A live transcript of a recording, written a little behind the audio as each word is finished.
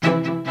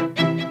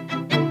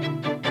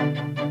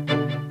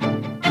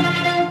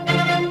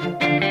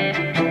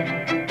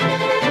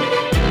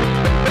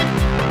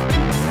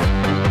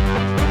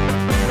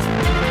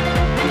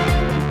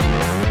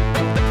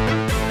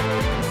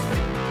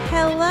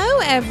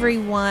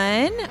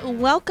everyone.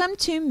 Welcome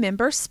to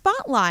Member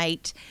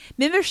Spotlight.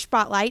 Member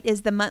Spotlight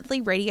is the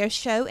monthly radio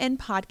show and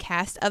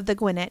podcast of the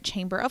Gwinnett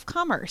Chamber of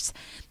Commerce.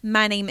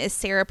 My name is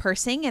Sarah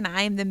Persing, and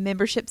I am the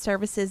Membership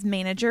Services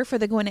Manager for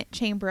the Gwinnett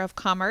Chamber of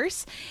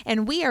Commerce.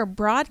 And we are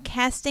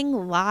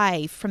broadcasting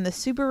live from the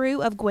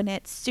Subaru of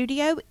Gwinnett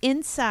studio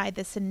inside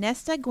the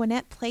Sonesta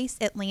Gwinnett Place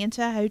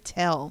Atlanta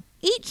Hotel.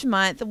 Each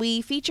month, we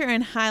feature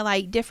and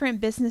highlight different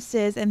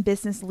businesses and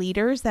business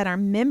leaders that are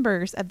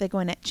members of the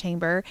Gwinnett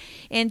Chamber.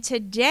 And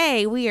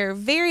today, we are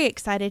very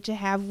excited to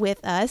have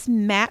with us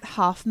Matt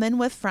Hoffman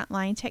with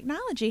Frontline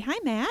Technology. Hi,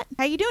 Matt.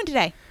 How you doing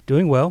today?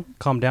 Doing well.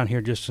 Calm down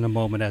here just in a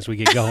moment as we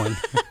get going.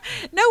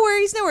 No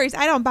worries.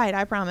 I don't bite,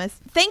 I promise.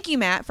 Thank you,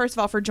 Matt, first of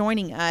all, for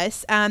joining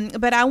us.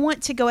 But I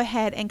want to go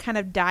ahead and kind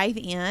of dive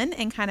in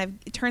and kind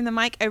of turn the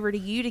mic over to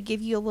you to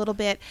give you a little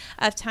bit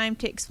of time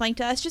to explain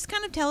to us. Just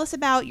kind of tell us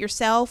about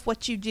yourself,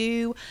 what you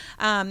do,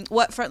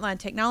 what Frontline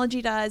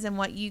Technology does, and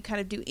what you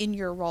kind of do in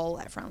your role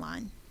at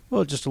Frontline.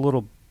 Well, just a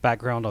little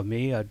background on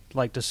me. I'd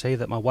like to say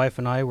that my wife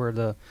and I were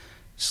the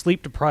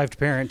sleep-deprived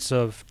parents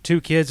of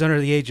 2 kids under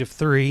the age of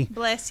 3.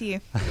 Bless you.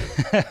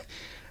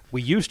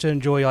 We used to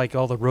enjoy like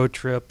all the road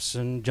trips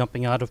and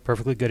jumping out of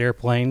perfectly good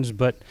airplanes,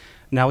 but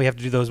now we have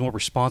to do those more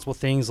responsible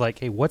things like,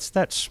 hey, what's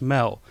that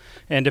smell?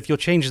 And if you'll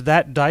change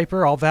that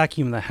diaper, I'll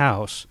vacuum the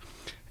house.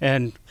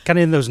 And kind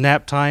of in those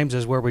nap times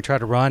is where we try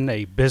to run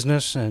a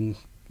business and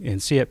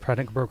see it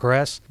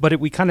progress. But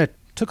we kind of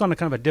took on a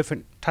kind of a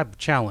different type of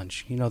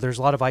challenge. You know, there's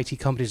a lot of IT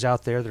companies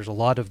out there. There's a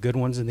lot of good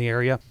ones in the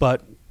area,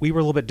 but we were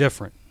a little bit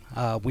different.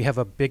 We have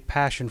a big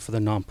passion for the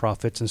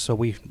nonprofits, and so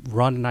we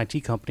run an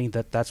IT company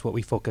that's what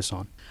we focus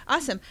on.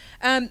 Awesome.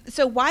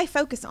 So why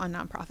focus on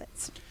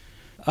nonprofits?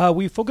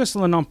 We focus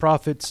on the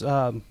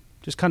nonprofits.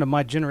 Just kind of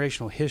my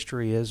generational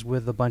history is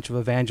with a bunch of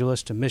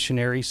evangelists and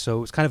missionaries,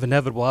 so it's kind of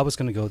inevitable I was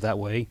going to go that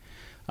way.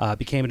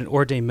 Became an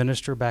ordained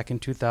minister back in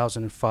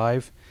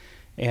 2005,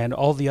 and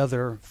all the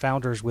other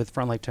founders with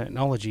Frontline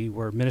Technology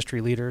were ministry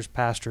leaders,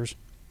 pastors,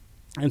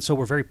 and so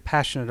we're very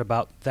passionate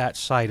about that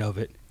side of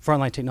it.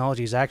 Frontline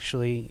Technology is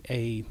actually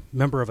a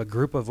member of a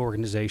group of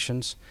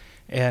organizations,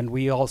 and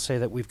we all say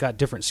that we've got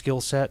different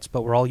skill sets,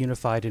 but we're all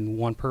unified in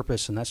one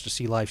purpose, and that's to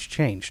see lives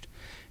changed.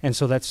 And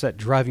so that's that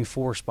driving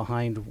force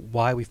behind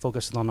why we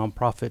focus on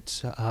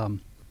nonprofits,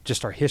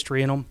 just our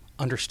history in them,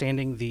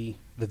 understanding the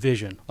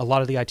vision. A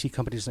lot of the IT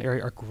companies in the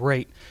area are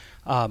great,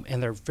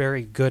 and they're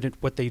very good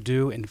at what they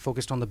do and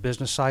focused on the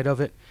business side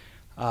of it.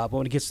 But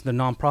when it gets to the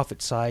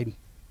nonprofit side,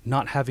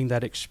 not having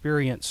that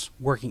experience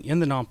working in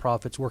the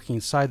nonprofits, working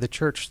inside the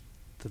church,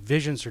 the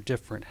visions are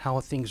different, how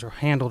things are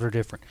handled are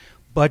different,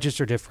 budgets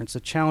are different, the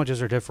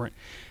challenges are different,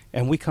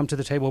 and we come to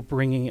the table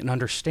bringing an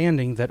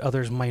understanding that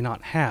others may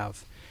not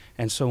have.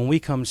 And so when we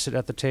come sit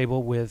at the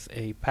table with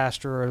a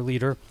pastor or a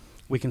leader,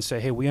 we can say,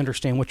 hey, we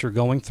understand what you're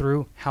going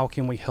through. How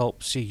can we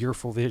help see your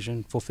full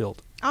vision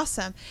fulfilled?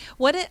 Awesome.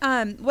 What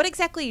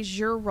exactly is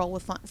your role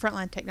with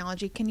Frontline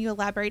Technology? Can you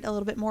elaborate a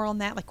little bit more on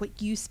that, like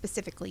what you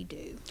specifically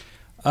do?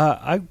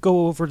 I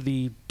go over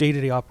the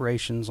day-to-day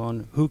operations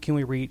on who can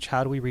we reach,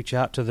 how do we reach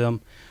out to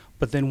them.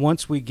 But then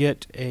once we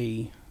get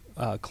a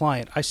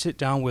client, I sit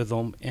down with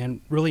them and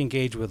really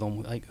engage with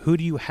them. Like, who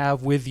do you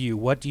have with you?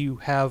 What do you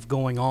have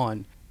going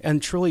on? And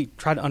truly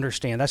try to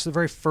understand. That's the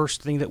very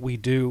first thing that we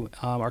do.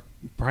 Our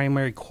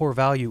primary core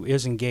value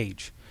is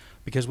engage,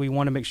 because we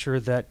want to make sure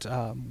that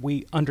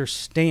we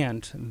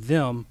understand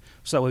them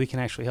so that way we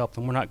can actually help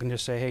them. We're not going to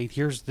just say, hey,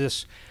 here's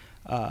this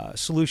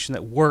solution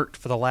that worked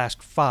for the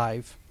last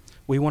 5.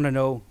 We want to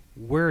know,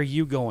 where are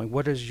you going?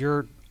 What is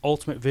your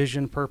ultimate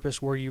vision,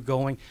 purpose? Where are you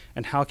going?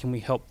 And how can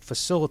we help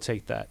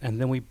facilitate that? And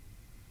then we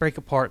break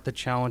apart the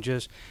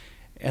challenges,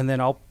 and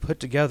then I'll put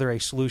together a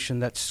solution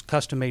that's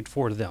custom made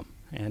for them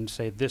and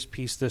say this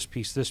piece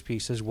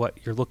is what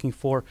you're looking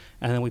for,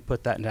 and then we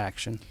put that into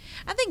action.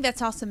 I think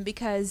that's awesome,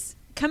 because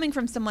coming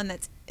from someone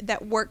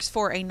that works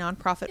for a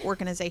nonprofit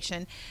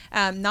organization,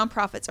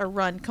 nonprofits are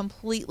run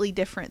completely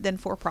different than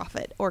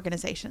for-profit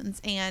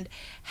organizations, and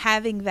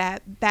having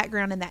that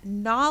background and that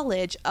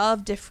knowledge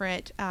of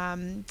different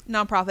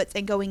nonprofits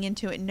and going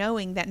into it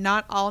knowing that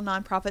not all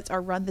nonprofits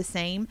are run the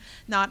same,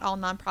 not all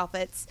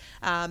nonprofits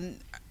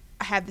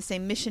have the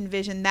same mission,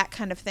 vision, that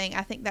kind of thing.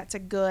 I think that's a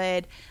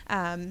good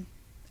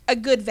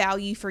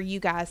value for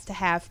you guys to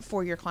have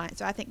for your clients.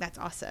 So I think that's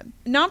awesome.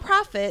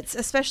 Nonprofits,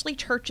 especially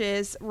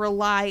churches,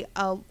 rely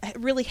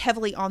really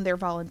heavily on their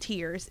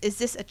volunteers. Is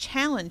this a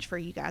challenge for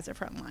you guys at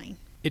Frontline?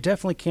 It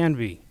definitely can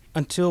be,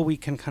 until we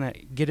can kind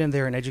of get in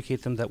there and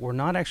educate them that we're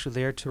not actually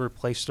there to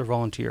replace their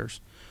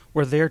volunteers.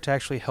 We're there to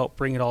actually help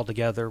bring it all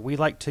together. We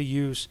like to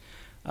use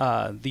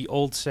the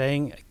old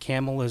saying, a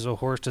camel is a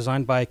horse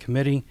designed by a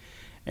committee.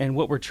 And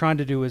what we're trying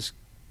to do is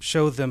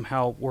show them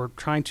how we're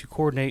trying to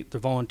coordinate the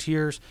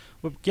volunteers,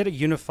 we'll get a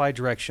unified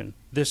direction.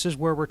 This is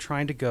where we're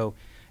trying to go.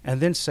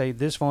 And then say,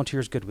 this volunteer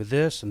is good with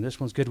this, and this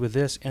one's good with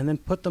this, and then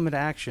put them into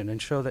action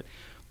and show that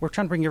we're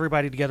trying to bring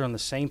everybody together on the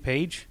same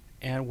page,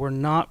 and we're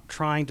not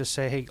trying to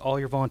say, hey, all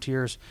your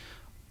volunteers,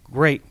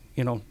 great,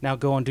 now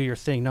go and do your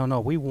thing. No,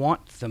 we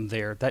want them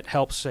there. That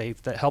helps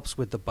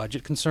with the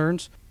budget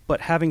concerns. But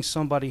having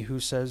somebody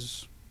who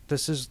says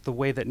this is the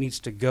way that needs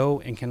to go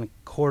and can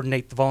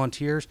coordinate the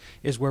volunteers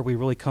is where we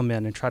really come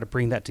in and try to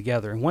bring that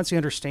together. And once they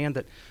understand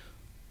that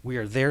we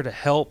are there to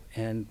help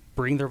and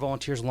bring their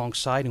volunteers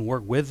alongside and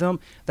work with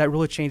them, that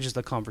really changes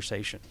the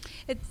conversation.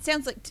 It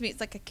sounds like, to me, it's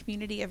like a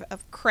community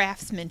of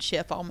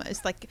craftsmanship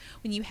almost. Like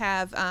when you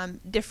have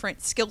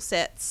different skill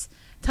sets,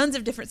 tons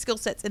of different skill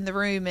sets in the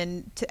room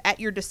and at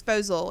your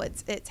disposal.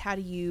 It's how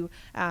do you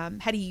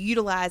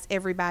utilize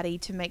everybody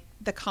to make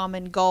the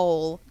common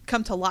goal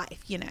come to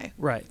life,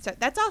 Right. So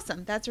that's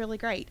awesome. That's really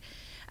great.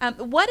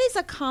 What is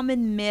a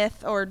common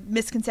myth or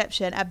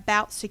misconception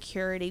about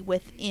security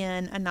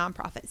within a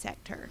nonprofit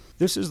sector?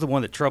 This is the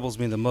one that troubles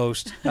me the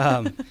most.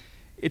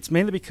 It's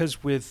mainly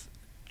because with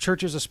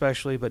churches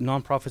especially, but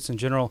nonprofits in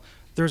general,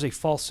 there's a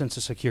false sense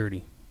of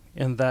security,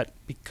 and that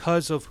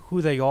because of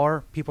who they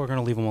are, people are going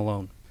to leave them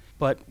alone.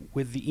 But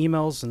with the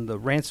emails and the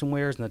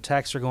ransomwares and the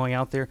attacks that are going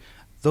out there,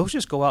 those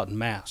just go out in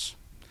mass.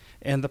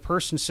 And the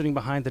person sitting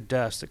behind the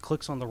desk that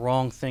clicks on the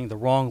wrong thing, the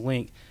wrong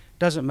link,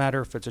 doesn't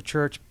matter if it's a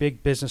church,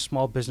 big business,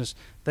 small business,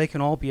 they can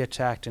all be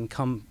attacked and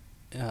come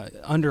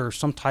under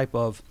some type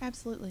of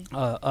absolutely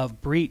of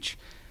breach,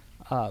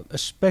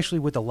 especially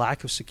with the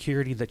lack of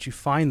security that you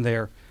find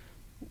there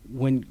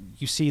when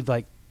you see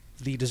like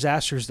the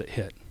disasters that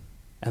hit.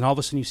 And all of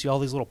a sudden you see all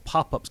these little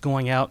pop-ups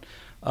going out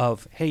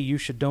of, hey, you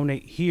should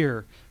donate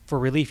here for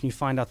relief, and you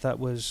find out that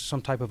was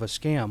some type of a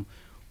scam.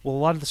 Well, a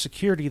lot of the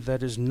security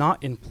that is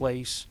not in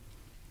place,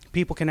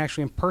 people can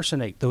actually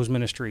impersonate those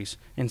ministries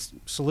and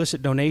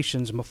solicit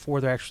donations before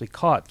they're actually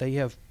caught. They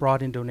have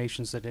brought in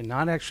donations that are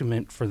not actually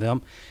meant for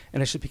them,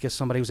 and it's just because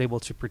somebody was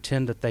able to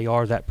pretend that they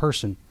are that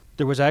person.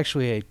 There was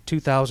actually a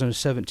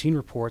 2017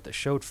 report that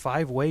showed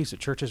 5 ways that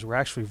churches were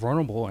actually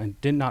vulnerable and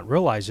did not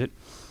realize it.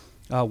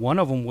 One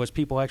of them was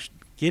people actually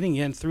getting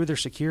in through their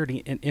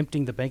security and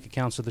emptying the bank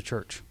accounts of the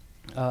church.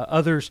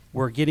 Others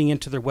were getting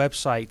into their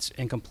websites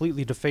and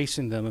completely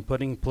defacing them and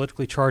putting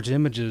politically charged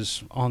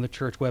images on the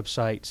church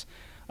websites.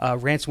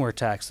 Ransomware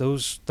attacks,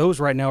 those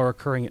right now are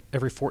occurring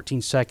every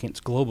 14 seconds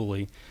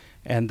globally.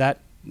 And that,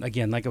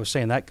 again, like I was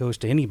saying, that goes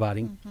to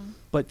anybody. Mm-hmm.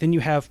 But then you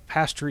have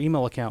pastor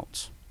email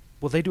accounts.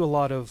 Well, they do a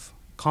lot of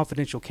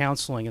confidential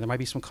counseling, and there might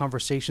be some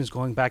conversations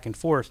going back and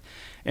forth.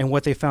 And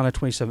what they found in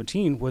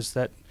 2017 was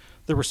that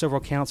there were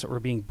several accounts that were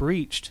being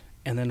breached,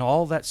 and then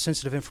all that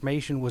sensitive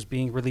information was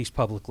being released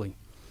publicly.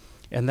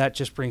 And that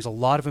just brings a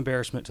lot of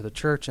embarrassment to the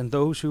church and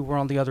those who were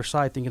on the other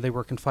side thinking they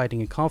were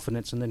confiding in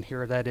confidence, and then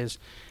here that is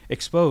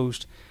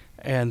exposed.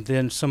 And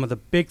then some of the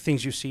big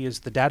things you see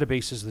is the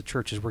databases of the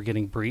churches were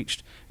getting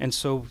breached. And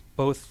so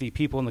both the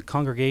people in the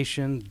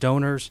congregation,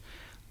 donors,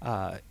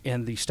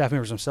 and the staff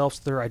members themselves,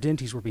 their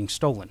identities were being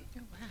stolen.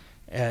 Oh, wow.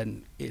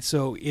 And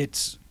so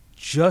it's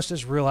just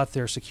as real out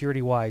there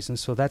security-wise. And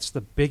so that's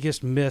the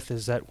biggest myth,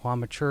 is that, well,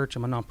 I'm a church,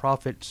 I'm a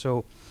nonprofit,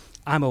 so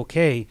I'm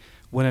okay,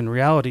 when in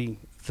reality,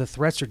 the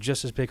threats are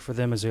just as big for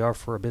them as they are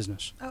for a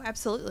business. Oh,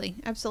 absolutely.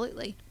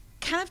 Absolutely.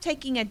 Kind of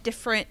taking a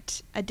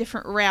different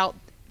route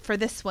for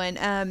this one.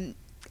 And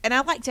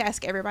I like to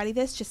ask everybody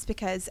this just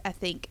because I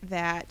think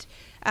that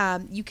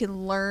you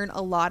can learn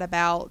a lot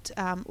about,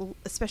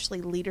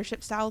 especially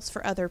leadership styles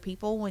for other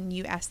people when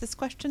you ask this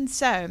question.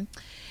 So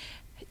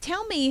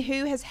tell me,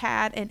 who has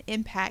had an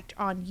impact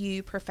on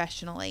you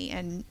professionally,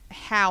 and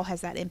how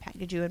has that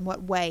impacted you? In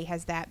what way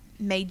has that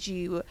made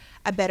you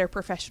a better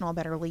professional, a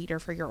better leader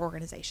for your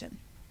organization?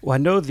 Well, I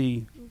know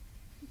the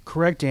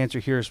correct answer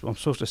here is I'm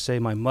supposed to say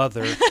my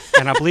mother,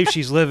 and I believe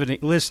she's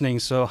listening,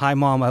 so hi,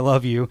 Mom, I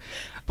love you.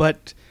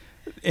 But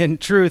in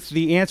truth,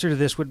 the answer to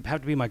this would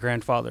have to be my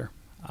grandfather.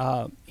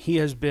 He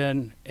has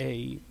been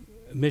a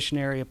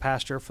missionary, a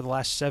pastor for the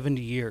last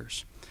 70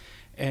 years.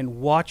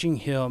 And watching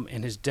him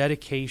and his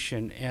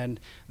dedication and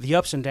the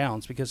ups and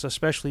downs, because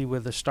especially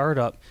with a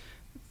startup,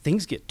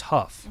 things get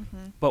tough.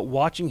 Mm-hmm. But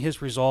watching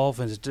his resolve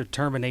and his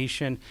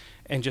determination,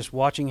 and just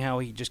watching how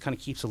he just kind of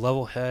keeps a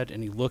level head,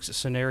 and he looks at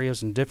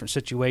scenarios and different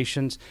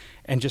situations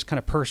and just kind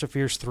of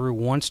perseveres through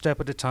one step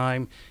at a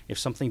time. If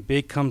something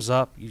big comes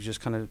up, you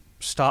just kind of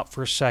stop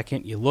for a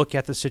second, you look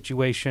at the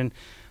situation,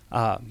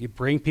 you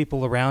bring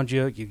people around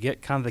you, you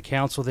get kind of the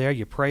counsel there,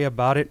 you pray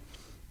about it,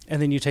 and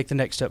then you take the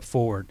next step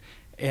forward.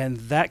 And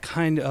that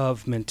kind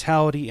of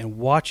mentality and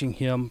watching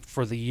him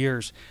for the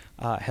years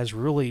has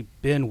really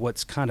been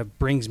what's kind of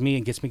brings me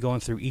and gets me going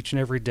through each and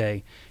every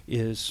day.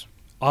 Is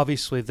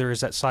obviously there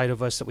is that side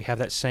of us that we have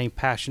that same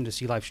passion to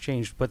see lives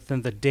changed, but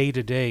then the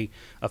day-to-day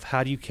of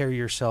how do you carry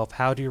yourself,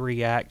 how do you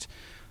react,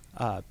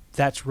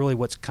 that's really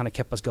what's kind of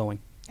kept us going.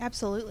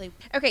 Absolutely.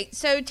 Okay,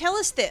 so tell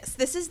us this.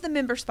 This is the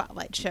Member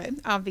Spotlight Show,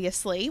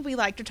 obviously. We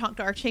like to talk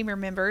to our chamber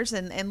members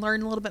and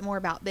learn a little bit more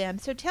about them.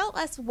 So tell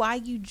us why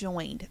you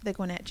joined the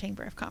Gwinnett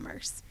Chamber of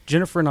Commerce.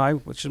 Jennifer and I,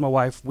 which is my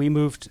wife, we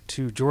moved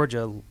to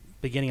Georgia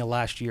beginning of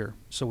last year.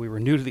 So we were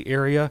new to the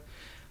area.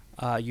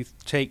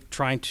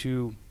 Trying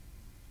to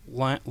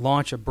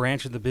launch a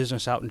branch of the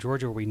business out in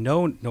Georgia where we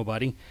know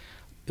nobody.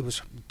 It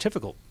was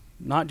difficult.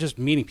 Not just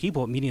meeting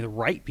people, but meeting the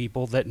right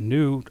people that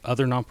knew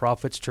other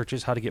nonprofits,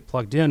 churches, how to get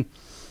plugged in.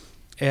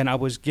 and I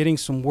was getting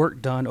some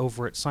work done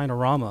over at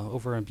Sinorama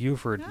over in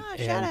Buford.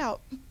 Shout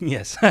out.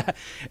 Yes.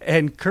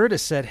 And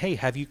Curtis said, hey,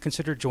 have you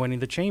considered joining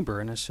the chamber?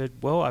 And I said,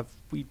 well,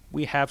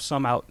 we have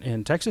some out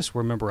in Texas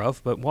we're a member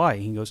of, but why?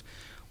 He goes,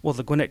 well,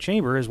 the Gwinnett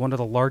Chamber is one of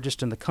the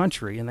largest in the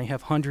country, and they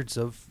have hundreds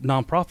of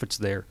nonprofits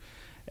there.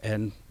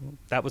 And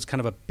that was kind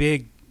of a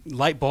big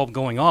light bulb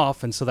going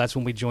off, and so that's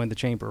when we joined the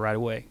chamber right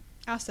away.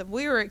 Awesome.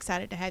 We were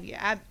excited to have you.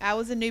 I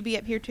was a newbie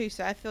up here too,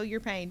 so I feel your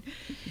pain.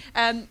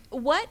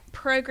 What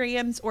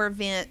programs or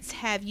events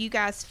have you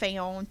guys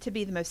found to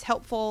be the most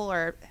helpful,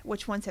 or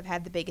which ones have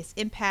had the biggest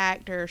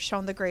impact or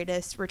shown the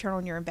greatest return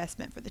on your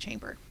investment for the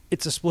chamber?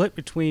 It's a split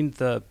between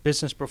the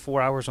business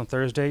before hours on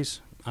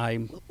Thursdays.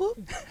 I'm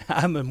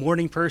a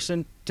morning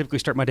person, typically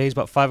start my days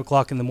about 5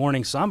 o'clock in the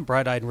morning, so I'm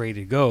bright-eyed and ready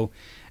to go.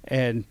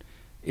 And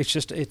it's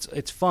just,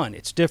 it's fun.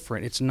 It's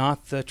different. It's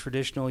not the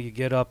traditional, you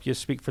get up, you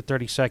speak for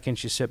 30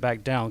 seconds, you sit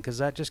back down, because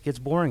that just gets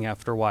boring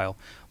after a while.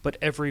 But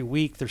every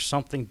week there's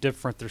something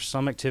different, there's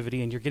some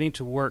activity, and you're getting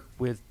to work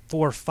with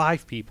 4 or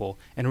 5 people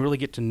and really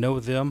get to know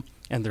them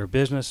and their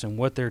business and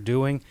what they're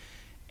doing.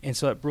 And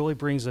so it really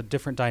brings a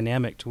different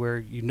dynamic to where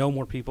you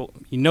know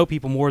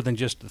people more than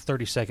just the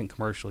 30-second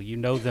commercial. You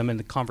know them in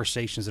the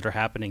conversations that are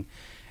happening.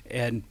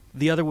 And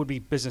the other would be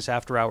business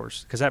after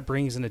hours, because that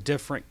brings in a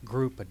different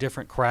group, a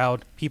different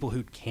crowd, people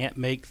who can't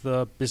make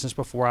the business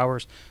before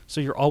hours. So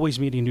you're always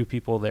meeting new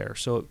people there.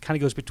 So it kind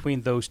of goes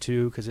between those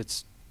two, because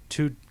it's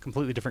 2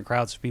 completely different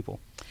crowds of people.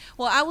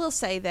 Well, I will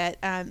say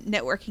that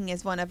networking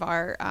is one of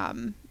our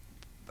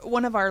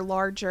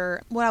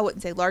larger, well, I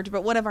wouldn't say larger,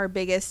 but one of our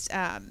biggest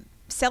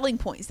selling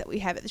points that we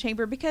have at the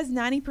chamber, because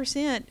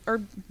 90% or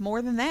more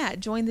than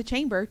that join the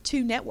chamber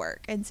to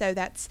network. And so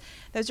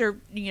those are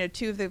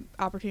 2 of the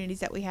opportunities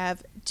that we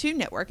have to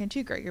network and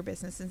to grow your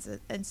business.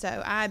 And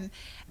so I'm,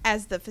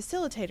 as the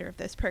facilitator of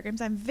those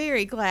programs, I'm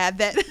very glad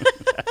that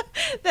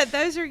that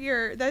those are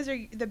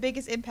the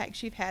biggest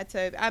impacts you've had.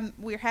 So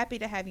we're happy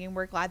to have you, and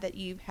we're glad that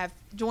you have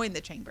joined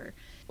the chamber.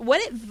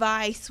 What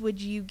advice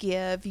would you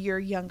give your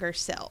younger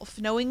self,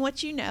 knowing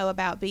what you know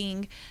about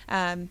being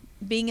in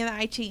the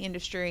IT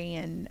industry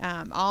and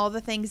all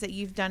the things that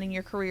you've done in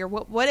your career?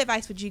 What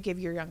advice would you give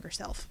your younger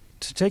self?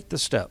 To take the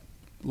step.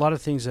 A lot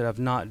of things that I've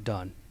not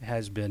done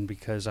has been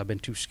because I've been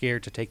too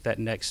scared to take that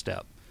next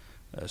step.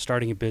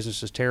 Starting a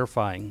business is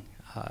terrifying.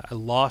 I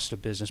lost a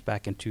business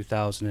back in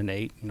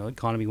 2008. The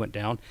economy went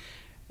down,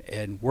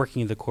 and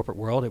working in the corporate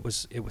world, it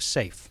was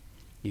safe.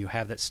 You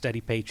have that steady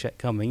paycheck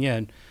coming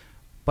in,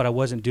 but I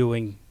wasn't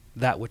doing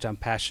that which I'm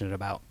passionate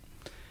about.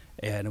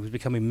 And I was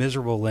becoming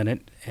miserable in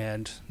it,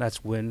 and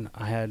that's when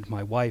I had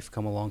my wife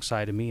come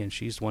alongside of me, and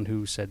she's the one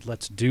who said,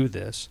 let's do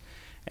this.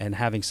 And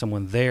having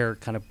someone there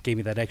kind of gave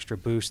me that extra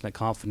boost and that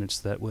confidence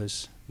that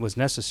was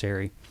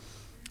necessary.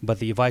 But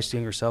the advice to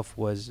younger self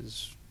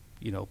was,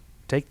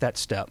 take that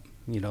step.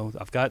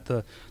 I've got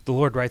the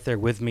Lord right there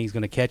with me. He's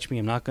going to catch me.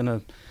 I'm not going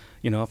to,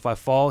 if I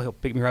fall, he'll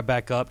pick me right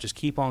back up. Just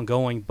keep on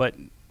going. But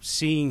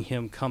seeing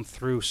him come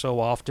through so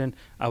often,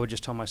 I would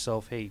just tell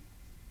myself, hey,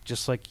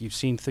 just like you've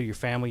seen through your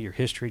family, your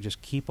history,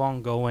 just keep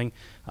on going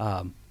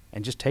and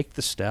just take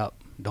the step.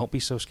 Don't be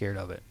so scared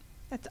of it.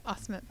 That's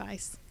awesome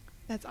advice.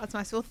 That's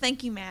awesome. Well,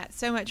 thank you, Matt,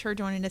 so much for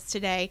joining us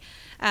today.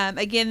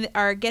 Again,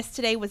 our guest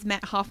today was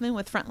Matt Hoffman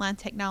with Frontline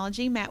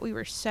Technology. Matt, we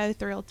were so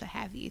thrilled to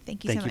have you.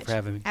 Thank you so much. Thank you for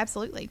having me.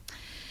 Absolutely.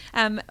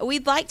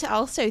 We'd like to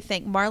also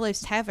thank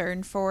Marlowe's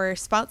Tavern for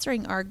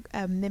sponsoring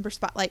our Member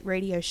Spotlight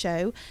radio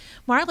show.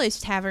 Marlowe's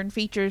Tavern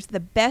features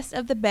the best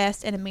of the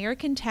best in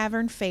American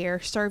tavern fare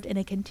served in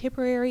a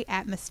contemporary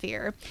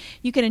atmosphere.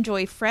 You can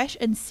enjoy fresh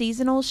and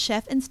seasonal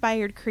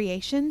chef-inspired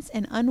creations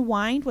and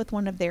unwind with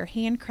one of their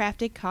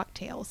handcrafted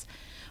cocktails.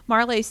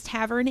 Marlowe's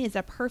Tavern is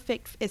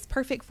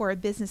perfect for a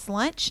business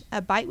lunch,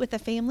 a bite with a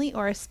family,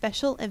 or a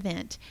special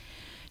event.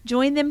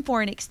 Join them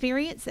for an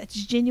experience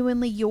that's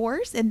genuinely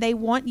yours, and they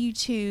want you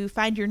to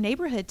find your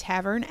neighborhood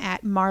tavern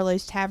at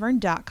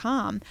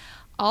marlowestavern.com.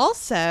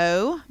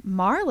 Also,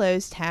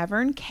 Marlowe's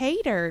Tavern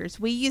caters.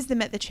 We use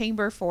them at the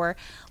chamber for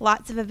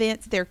lots of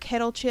events. Their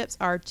kettle chips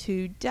are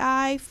to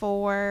die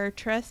for.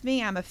 Trust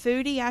me, I'm a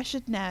foodie. I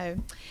should know.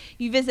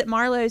 You visit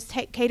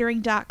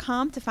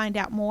marlowescatering.com to find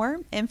out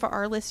more. And for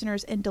our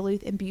listeners in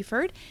Duluth and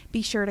Buford,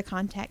 be sure to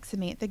contact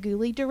Samantha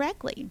Gooley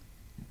directly.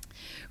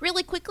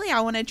 Really quickly,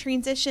 I want to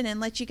transition and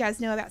let you guys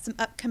know about some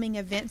upcoming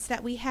events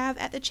that we have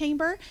at the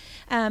Chamber.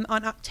 On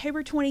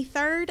October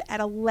 23rd at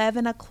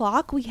 11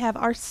 o'clock, we have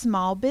our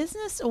Small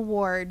Business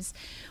Awards.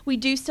 We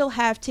do still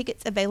have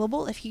tickets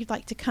available if you'd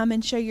like to come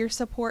and show your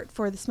support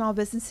for the small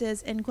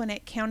businesses in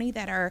Gwinnett County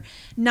that are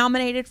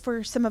nominated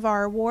for some of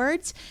our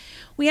awards.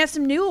 We have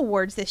some new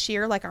awards this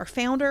year, like our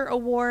Founder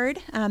Award.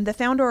 The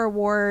Founder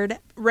Award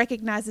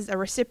recognizes a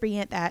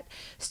recipient that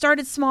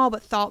started small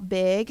but thought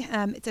big.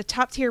 It's a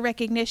top-tier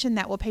recognition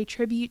that will pay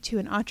tribute to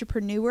an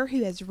entrepreneur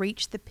who has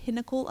reached the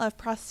pinnacle of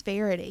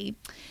prosperity.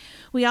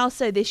 We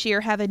also this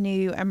year have a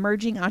new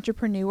Emerging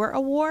Entrepreneur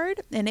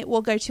Award, and it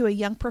will go to a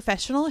young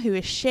professional who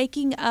is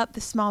shaking up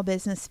the small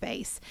business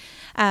space.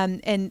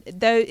 And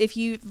though if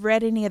you've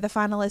read any of the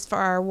finalists for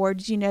our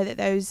awards, you know that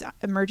those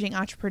emerging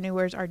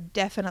entrepreneurs are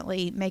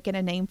definitely making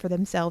a name for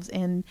themselves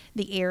in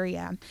the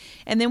area.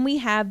 And then we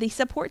have the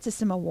Support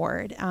System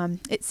Award.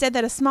 It said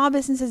that a small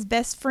business's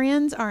best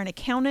friends are an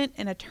accountant,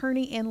 an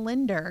attorney, and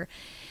lender.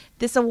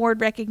 This award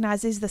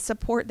recognizes the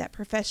support that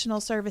professional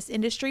service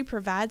industry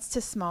provides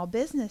to small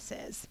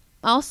businesses.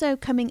 Also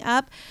coming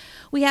up,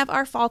 we have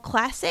our Fall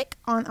Classic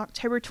on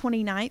October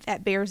 29th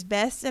at Bears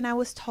Best, and I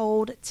was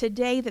told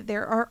today that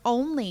there are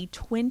only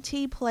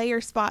 20 player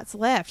spots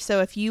left.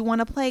 So if you want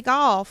to play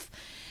golf,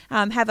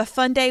 have a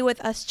fun day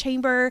with us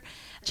chamber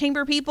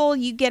people,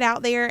 you get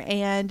out there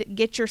and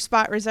get your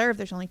spot reserved.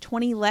 There's only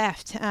 20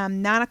 left.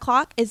 9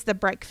 o'clock is the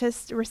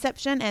breakfast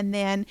reception, and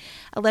then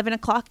 11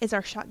 o'clock is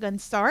our shotgun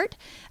start.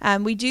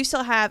 We do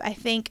still have, I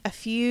think, a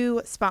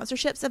few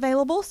sponsorships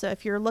available. So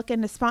if you're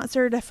looking to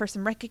sponsor for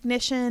some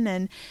recognition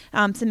and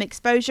some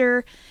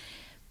exposure,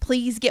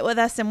 please get with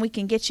us and we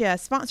can get you a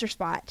sponsor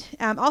spot.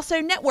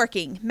 Also,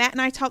 networking. Matt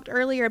and I talked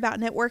earlier about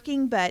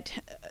networking, but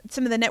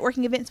some of the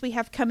networking events we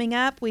have coming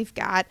up, we've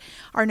got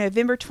our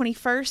November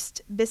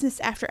 21st Business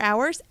After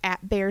Hours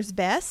at Bears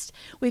Best.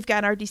 We've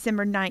got our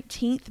December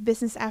 19th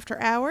Business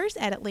After Hours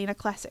at Atlanta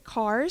Classic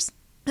Cars.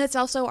 That's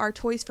also our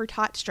Toys for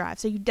Tots drive,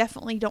 so you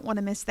definitely don't want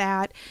to miss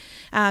that.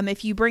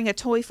 If you bring a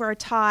toy for a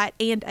tot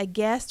and a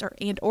guest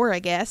or a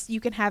guest, you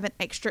can have an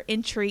extra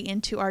entry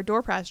into our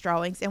door prize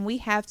drawings, and we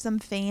have some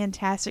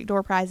fantastic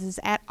door prizes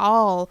at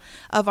all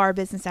of our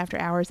Business After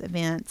Hours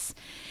events.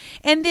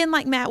 And then,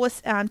 like Matt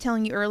was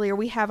telling you earlier,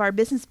 we have our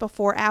Business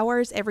Before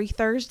Hours every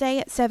Thursday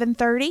at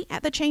 7:30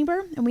 at the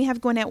Chamber, and we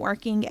have Gwinnett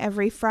Working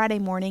every Friday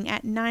morning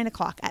at 9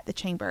 o'clock at the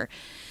Chamber.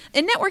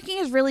 And networking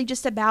is really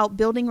just about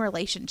building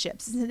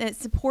relationships. And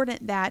it's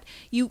important that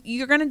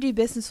you're going to do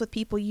business with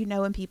people you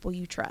know and people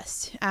you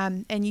trust.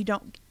 And you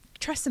don't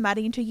trust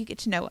somebody until you get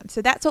to know them.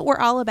 So that's what we're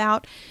all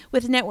about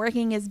with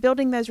networking, is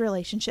building those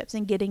relationships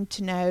and getting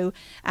to know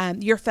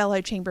your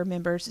fellow chamber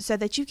members so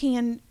that you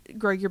can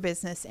grow your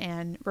business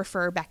and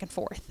refer back and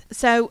forth.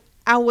 So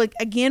I would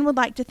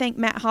like to thank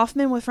Matt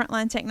Hoffman with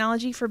Frontline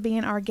Technology for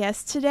being our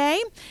guest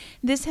today.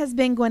 This has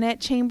been Gwinnett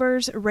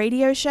Chamber's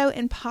radio show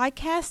and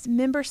podcast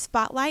Member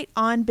Spotlight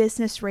on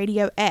Business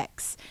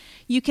RadioX.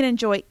 You can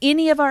enjoy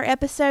any of our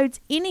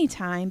episodes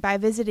anytime by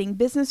visiting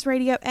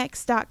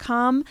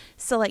businessradiox.com,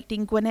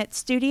 selecting Gwinnett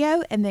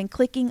Studio, and then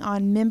clicking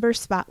on Member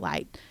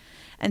Spotlight.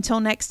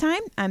 Until next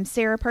time, I'm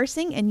Sarah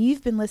Persing, and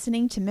you've been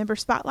listening to Member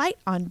Spotlight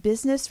on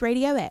Business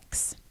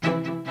RadioX.